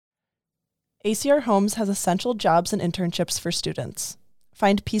ACR Homes has essential jobs and internships for students.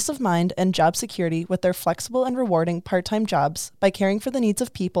 Find peace of mind and job security with their flexible and rewarding part-time jobs by caring for the needs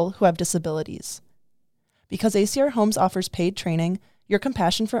of people who have disabilities. Because ACR Homes offers paid training, your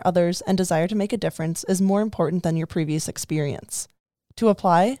compassion for others and desire to make a difference is more important than your previous experience. To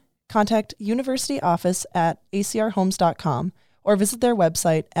apply, contact University Office at acrhomes.com or visit their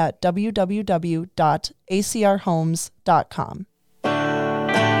website at www.acrhomes.com.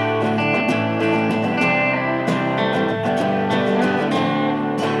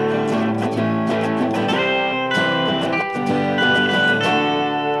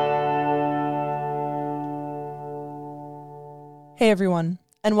 Hey everyone,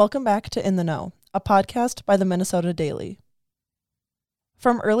 and welcome back to In the Know, a podcast by the Minnesota Daily.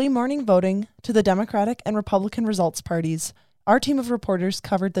 From early morning voting to the Democratic and Republican results parties, our team of reporters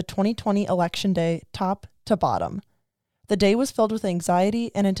covered the 2020 election day top to bottom. The day was filled with anxiety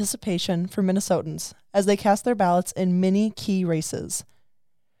and anticipation for Minnesotans as they cast their ballots in many key races.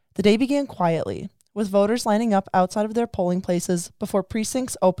 The day began quietly, with voters lining up outside of their polling places before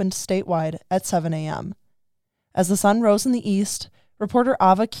precincts opened statewide at 7 a.m. As the sun rose in the east, reporter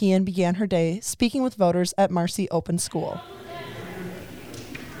Ava Kean began her day speaking with voters at Marcy Open School.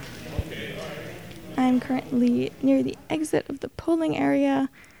 I'm currently near the exit of the polling area,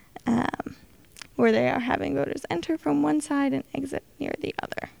 where they are having voters enter from one side and exit near the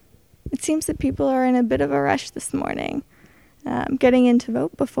other. It seems that people are in a bit of a rush this morning, getting in to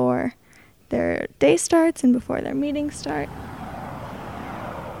vote before their day starts and before their meetings start.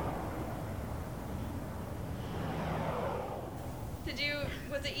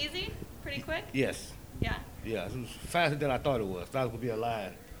 Was it easy? Pretty quick? Yes. Yeah. Yeah, it was faster than I thought it was. I thought it would be a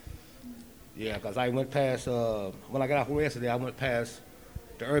line. Yeah, because I went past, when I got off work yesterday, I went past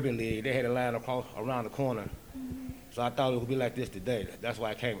the Urban League. They had a line around the corner. So I thought it would be like this today. That's why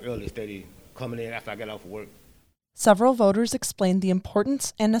I came early, steady coming in after I got off of work. Several voters explained the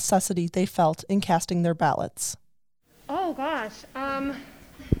importance and necessity they felt in casting their ballots. Oh, gosh.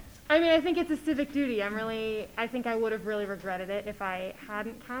 I think it's a civic duty. I think I would have really regretted it if I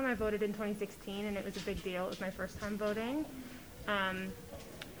hadn't come. I voted in 2016, and it was a big deal. It was my first time voting.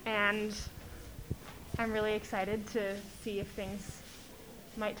 And I'm really excited to see if things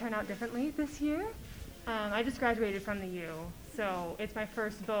might turn out differently this year. I just graduated from the U, so it's my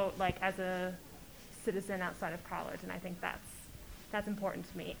first vote, as a citizen outside of college, and I think that's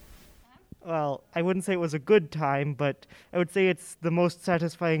important to me. Well, I wouldn't say it was a good time, but I would say it's the most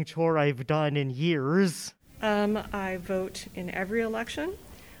satisfying chore I've done in years. I vote in every election.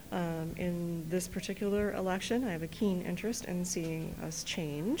 In this particular election, I have a keen interest in seeing us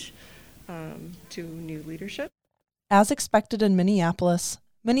change to new leadership. As expected in Minneapolis,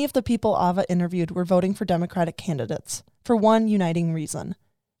 many of the people Ava interviewed were voting for Democratic candidates for one uniting reason: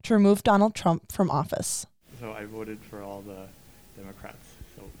 to remove Donald Trump from office. So I voted for all the Democrats.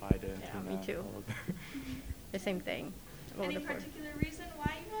 So Biden. Yeah, me too. The same thing. Any particular reason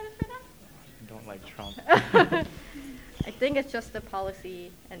why you voted for them? I don't like Trump. I think it's just the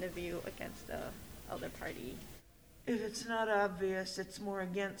policy and the view against the other party. If it's not obvious, it's more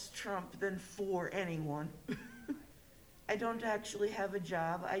against Trump than for anyone. I don't actually have a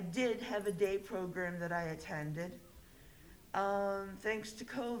job. I did have a day program that I attended. Thanks to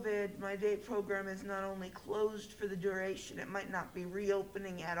COVID, my day program is not only closed for the duration, it might not be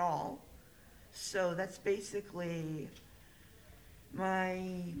reopening at all. So that's basically my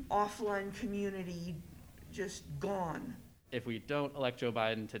offline community just gone. If we don't elect Joe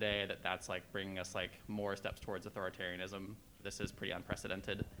Biden today, that's bringing us more steps towards authoritarianism. This is pretty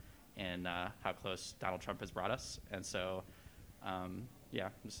unprecedented in how close Donald Trump has brought us. And so,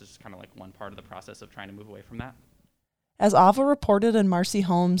 this is kind of one part of the process of trying to move away from that. As Ava reported in Marcy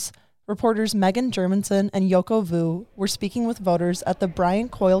Homes, reporters Megan Germanson and Yoko Vu were speaking with voters at the Brian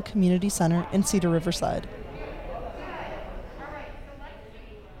Coyle Community Center in Cedar Riverside.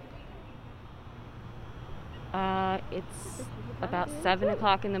 It's about 7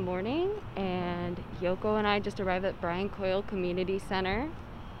 o'clock in the morning, and Yoko and I just arrived at Brian Coyle Community Center.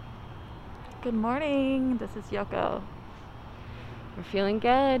 Good morning, this is Yoko. We're feeling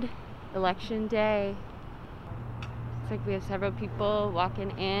good. Election day. Looks like we have several people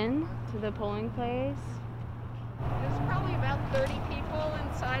walking in to the polling place. There's probably about 30 people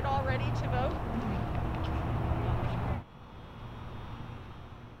inside all ready to vote.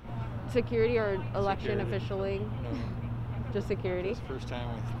 Security or election officially? No. Just security? It's first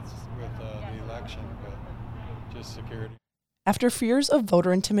time with the election, but just security. After fears of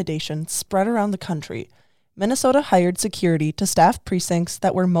voter intimidation spread around the country, Minnesota hired security to staff precincts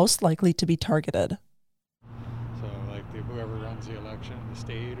that were most likely to be targeted. So whoever runs the election in the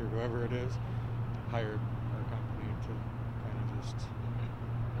state prosecutor, whoever it is, hired our company to kind of just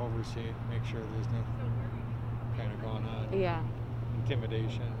oversee, make sure there's nothing kind of going on. Yeah.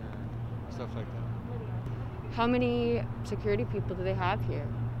 Intimidation or stuff like that. How many security people do they have here?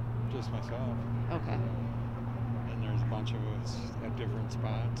 Just myself. Okay. And there's a bunch of us at different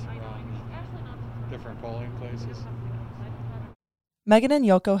spots around different polling places. Megan and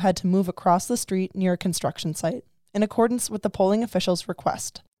Yoko had to move across the street near a construction site, in accordance with the polling officials'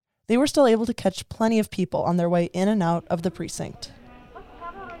 request. They were still able to catch plenty of people on their way in and out of the precinct.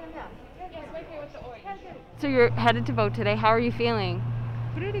 So you're headed to vote today. How are you feeling?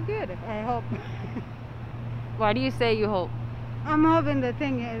 Pretty good, I hope. Why do you say you hope? I'm hoping the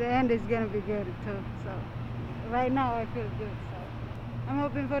end is going to be good too. So right now I feel good. So I'm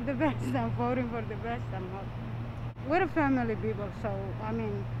hoping for the best. I'm voting for the best. I'm hoping. We're a family people, so I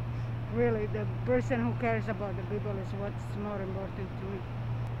mean, really, the person who cares about the people is what's more important to me.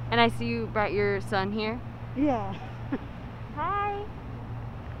 And I see you brought your son here. Yeah. Hi.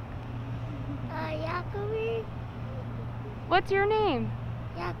 Jacoby. What's your name?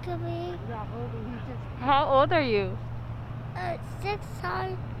 Jacoby. How old are you? 6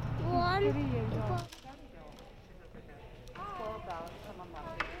 times 1.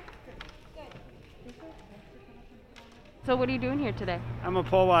 So what are you doing here today? I'm a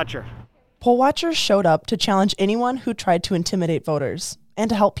poll watcher. Poll watchers showed up to challenge anyone who tried to intimidate voters and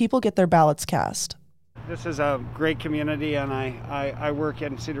to help people get their ballots cast. This is a great community, and I work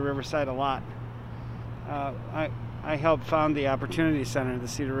in Cedar Riverside a lot. I helped found the Opportunity Center, the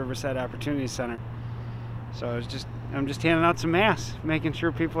Cedar Riverside Opportunity Center. So I'm just handing out some masks, making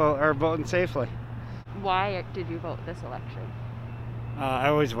sure people are voting safely. Why did you vote this election? I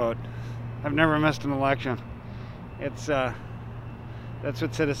always vote. I've never missed an election. It's that's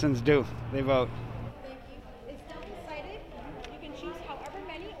what citizens do. They vote. Thank you. It's double-sided. You can choose however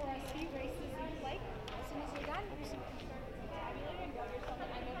many or as few races you like. As soon as you're done, you can start tabulating and vote yourself. I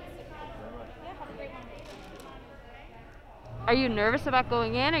know this. Yeah, have a great one. Are you nervous about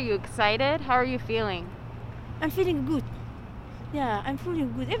going in? Are you excited? How are you feeling? I'm feeling good. Yeah, I'm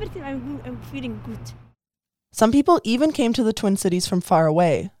feeling good. Everything I'm feeling good. Some people even came to the Twin Cities from far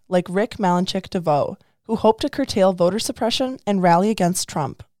away, like Rick Malinchik DeVoe, who hoped to curtail voter suppression and rally against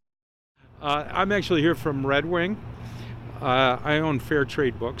Trump. I'm actually here from Red Wing. I own Fair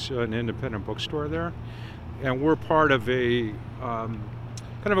Trade Books, an independent bookstore there, and we're part of a kind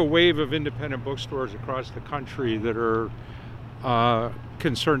of a wave of independent bookstores across the country that are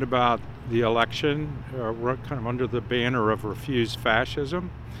concerned about the election. We're kind of under the banner of Refuse Fascism,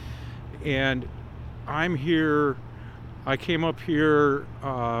 and I'm here. I came up here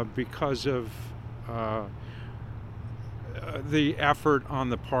because of the effort on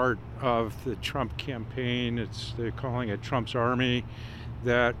the part of the Trump campaign. They're calling it Trump's Army,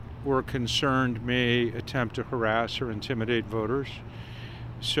 that we're concerned may attempt to harass or intimidate voters.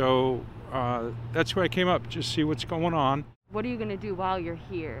 So that's why I came up, just see what's going on. What are you going to do while you're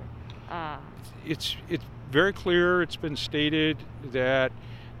here? It's very clear, it's been stated that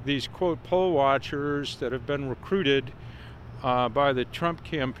these, quote, poll watchers that have been recruited by the Trump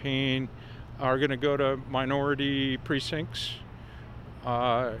campaign are going to go to minority precincts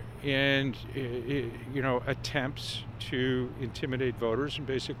and attempts to intimidate voters, and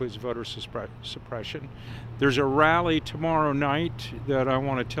basically it's voter suppression. There's a rally tomorrow night that I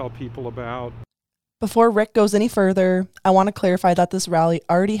want to tell people about. Before Rick goes any further, I want to clarify that this rally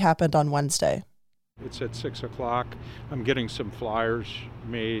already happened on Wednesday. It's at 6 o'clock. I'm getting some flyers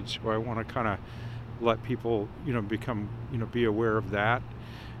made, so I want to kind of let people, be aware of that.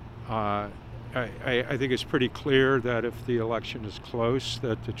 I think it's pretty clear that if the election is close,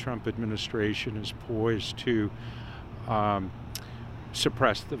 that the Trump administration is poised to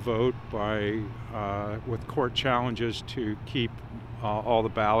suppress the vote with court challenges to keep all the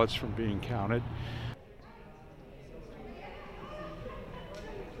ballots from being counted.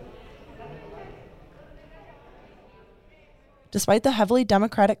 Despite the heavily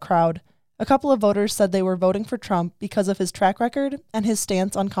Democratic crowd, a couple of voters said they were voting for Trump because of his track record and his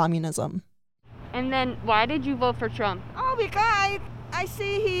stance on communism. And then why did you vote for Trump? Oh, because I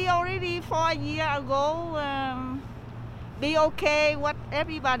see he already 4 years ago be okay with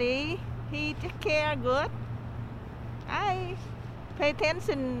everybody. He take care good. I pay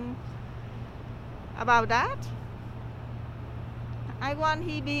attention about that. I want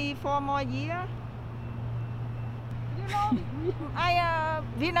he be 4 more years. You know, I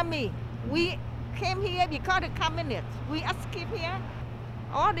Vietnamese. We came here because of communists. We escaped here.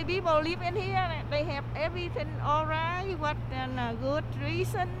 All the people live in here. They have everything all right. What and good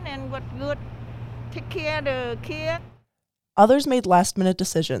reason and what good take care of the kids. Others made last-minute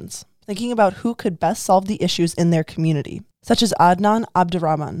decisions, thinking about who could best solve the issues in their community, such as Adnan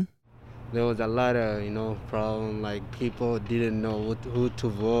Abdurrahman. There was a lot of, problem, like people didn't know who to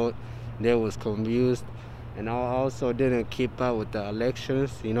vote. They was confused. And I also didn't keep up with the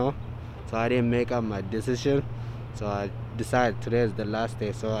elections, so I didn't make up my decision. So I decided today is the last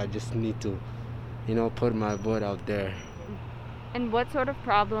day, so I just need to, put my vote out there. And what sort of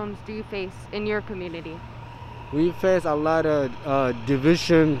problems do you face in your community? We face a lot of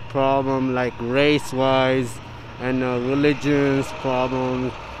division problem, like race-wise and religions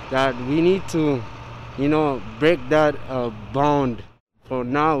problems that we need to, break that bond. For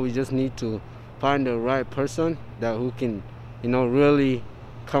now, we just need to find the right person who can, really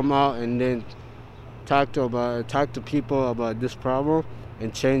come out and then talk to people about this problem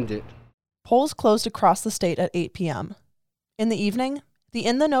and change it. Polls closed across the state at 8 p.m. In the evening, the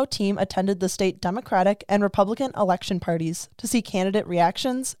In the Know team attended the state Democratic and Republican election parties to see candidate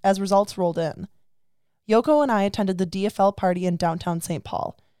reactions as results rolled in. Yoko and I attended the DFL party in downtown St.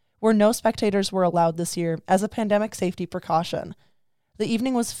 Paul, where no spectators were allowed this year as a pandemic safety precaution. The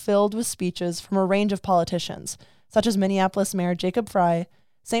evening was filled with speeches from a range of politicians, such as Minneapolis Mayor Jacob Frey,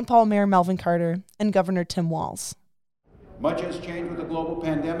 St. Paul Mayor Melvin Carter, and Governor Tim Walz. Much has changed with the global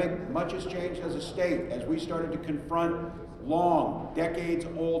pandemic. Much has changed as a state as we started to confront long,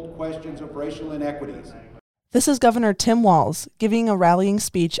 decades-old questions of racial inequities. This is Governor Tim Walz giving a rallying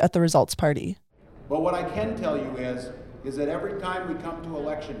speech at the results party. But what I can tell you is that every time we come to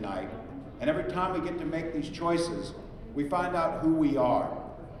election night, and every time we get to make these choices, we find out who we are.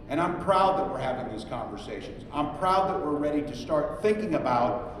 And I'm proud that we're having these conversations. I'm proud that we're ready to start thinking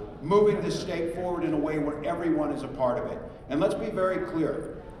about moving this state forward in a way where everyone is a part of it. And let's be very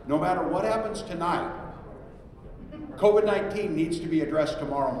clear, no matter what happens tonight, COVID-19 needs to be addressed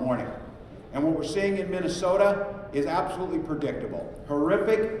tomorrow morning. And what we're seeing in Minnesota is absolutely predictable,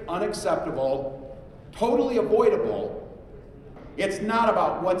 horrific, unacceptable, totally avoidable. It's not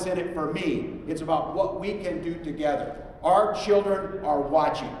about what's in it for me. It's about what we can do together. Our children are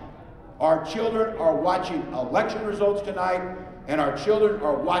watching. Our children are watching election results tonight, and our children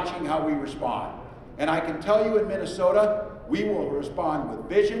are watching how we respond. And I can tell you in Minnesota, we will respond with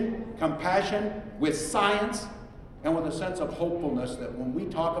vision, compassion, with science, and with a sense of hopefulness that when we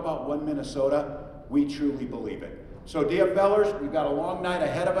talk about One Minnesota, we truly believe it. So DFLers, we've got a long night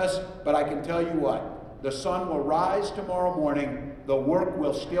ahead of us, but I can tell you what, the sun will rise tomorrow morning, the work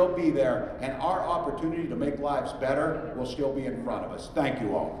will still be there, and our opportunity to make lives better will still be in front of us. Thank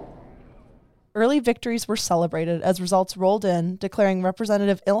you all. Early victories were celebrated as results rolled in, declaring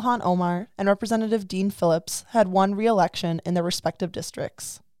Representative Ilhan Omar and Representative Dean Phillips had won re-election in their respective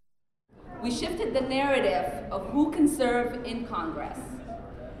districts. We shifted the narrative of who can serve in Congress.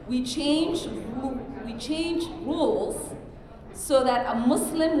 We changed rules so that a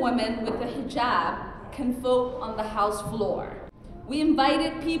Muslim woman with a hijab can vote on the House floor. We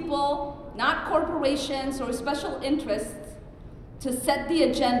invited people, not corporations or special interests, to set the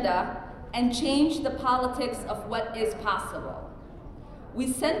agenda and change the politics of what is possible. We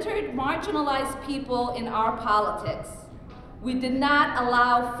centered marginalized people in our politics. We did not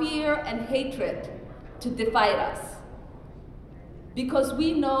allow fear and hatred to divide us. Because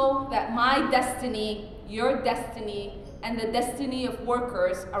we know that my destiny, your destiny, and the destiny of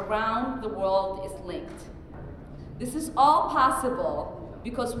workers around the world is linked. This is all possible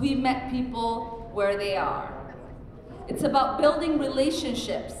because we met people where they are. It's about building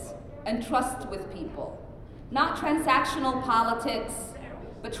relationships and trust with people. Not transactional politics,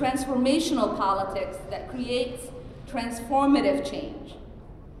 but transformational politics that creates transformative change.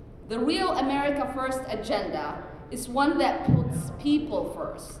 The real America First agenda is one that puts people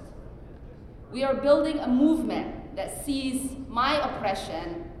first. We are building a movement that sees my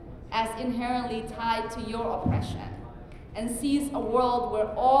oppression as inherently tied to your oppression and sees a world where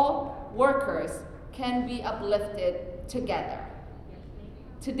all workers can be uplifted together.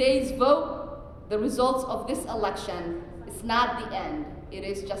 Today's vote, the results of this election, is not the end, it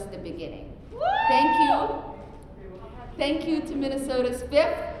is just the beginning. Thank you. Thank you to Minnesota's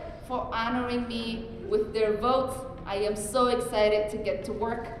 5th for honoring me with their votes. I am so excited to get to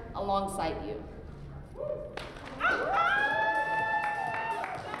work alongside you.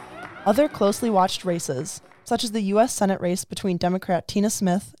 Other closely watched races, such as the U.S. Senate race between Democrat Tina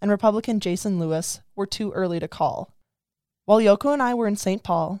Smith and Republican Jason Lewis, were too early to call. While Yoko and I were in St.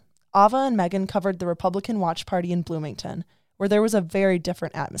 Paul, Ava and Megan covered the Republican Watch Party in Bloomington, where there was a very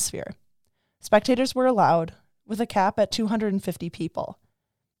different atmosphere. Spectators were allowed, with a cap at 250 people.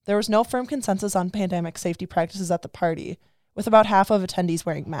 There was no firm consensus on pandemic safety practices at the party, with about half of attendees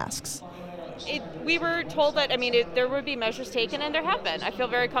wearing masks. We were told that, there would be measures taken, and there have been. I feel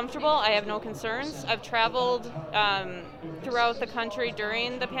very comfortable. I have no concerns. I've traveled throughout the country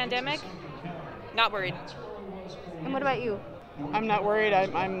during the pandemic. Not worried. And what about you? I'm not worried.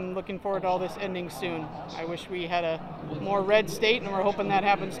 I'm looking forward to all this ending soon. I wish we had a more red state, and we're hoping that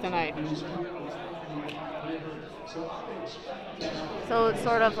happens tonight. So it's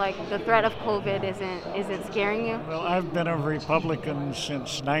sort of like the threat of COVID isn't scaring you? Well, I've been a Republican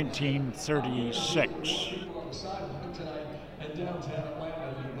since 1936.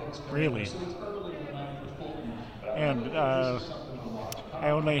 Really. And I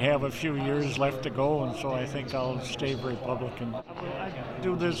only have a few years left to go, and so I think I'll stay Republican. I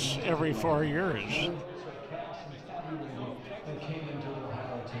do this every 4 years.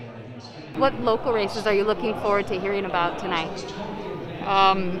 What local races are you looking forward to hearing about tonight?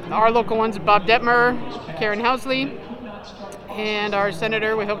 Our local ones, Bob Detmer, Karen Housley, and our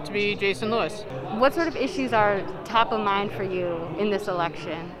senator, we hope to be Jason Lewis. What sort of issues are top of mind for you in this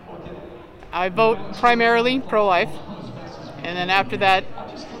election? I vote primarily pro-life, and then after that,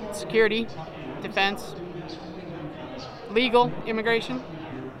 security, defense, legal, immigration.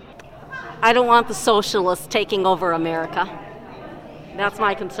 I don't want the socialists taking over America. That's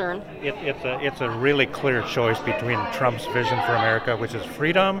my concern. It's a really clear choice between Trump's vision for America, which is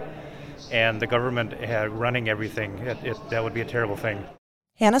freedom, and the government running everything. That would be a terrible thing.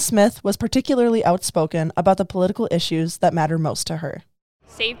 Hannah Smith was particularly outspoken about the political issues that matter most to her.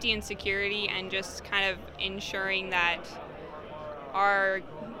 Safety and security, and just kind of ensuring that our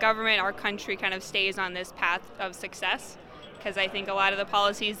government, our country kind of stays on this path of success. Because I think a lot of the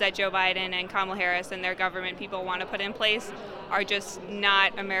policies that Joe Biden and Kamala Harris and their government people want to put in place are just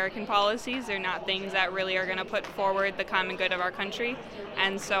not American policies. They're not things that really are going to put forward the common good of our country.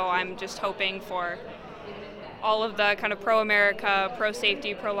 And so I'm just hoping for all of the kind of pro-America,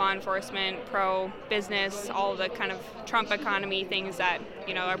 pro-safety, pro-law enforcement, pro-business, all of the kind of Trump economy things that,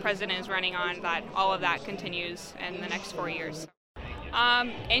 our president is running on, that all of that continues in the next 4 years.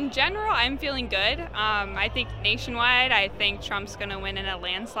 In general, I'm feeling good. I think nationwide, I think Trump's going to win in a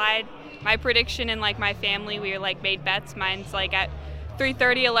landslide. My prediction in my family, we made bets. Mine's at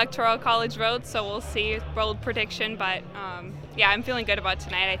 330 electoral college votes, so we'll see. Bold prediction, but I'm feeling good about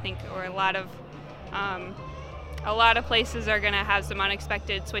tonight. I think a lot of places are going to have some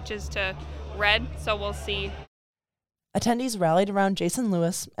unexpected switches to red, so we'll see. Attendees rallied around Jason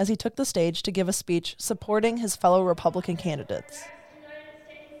Lewis as he took the stage to give a speech supporting his fellow Republican candidates.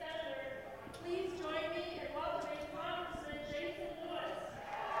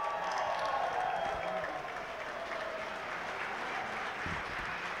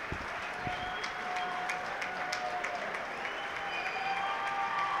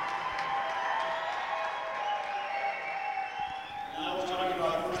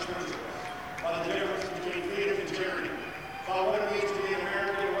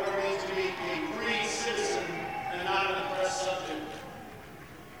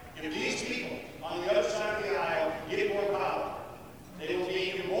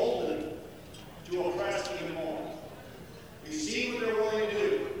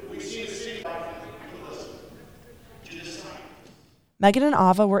 Megan and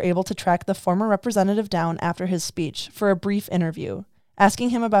Ava were able to track the former representative down after his speech for a brief interview,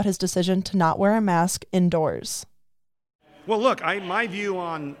 asking him about his decision to not wear a mask indoors. Well, look, my view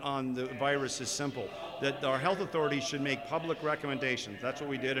on the virus is simple, that our health authorities should make public recommendations. That's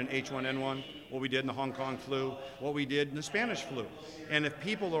what we did in H1N1, what we did in the Hong Kong flu, what we did in the Spanish flu. And if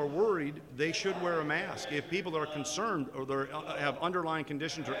people are worried, they should wear a mask. If people are concerned or they have underlying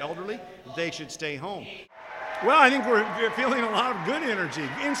conditions or elderly, they should stay home. Well, I think we're feeling a lot of good energy.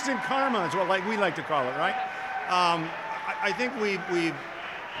 Instant karma is what we like to call it, right? I think we've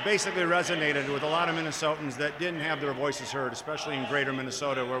basically resonated with a lot of Minnesotans that didn't have their voices heard, especially in greater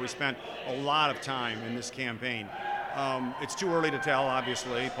Minnesota, where we spent a lot of time in this campaign. It's too early to tell,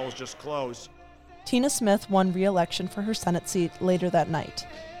 obviously. Polls just closed. Tina Smith won re-election for her Senate seat later that night.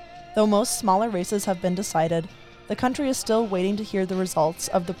 Though most smaller races have been decided, the country is still waiting to hear the results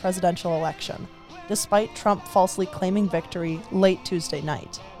of the presidential election, despite Trump falsely claiming victory late Tuesday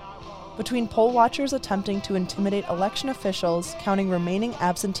night. Between poll watchers attempting to intimidate election officials counting remaining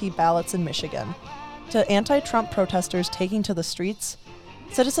absentee ballots in Michigan, to anti-Trump protesters taking to the streets,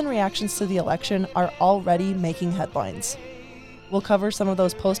 citizen reactions to the election are already making headlines. We'll cover some of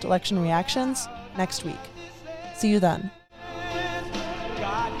those post-election reactions next week. See you then.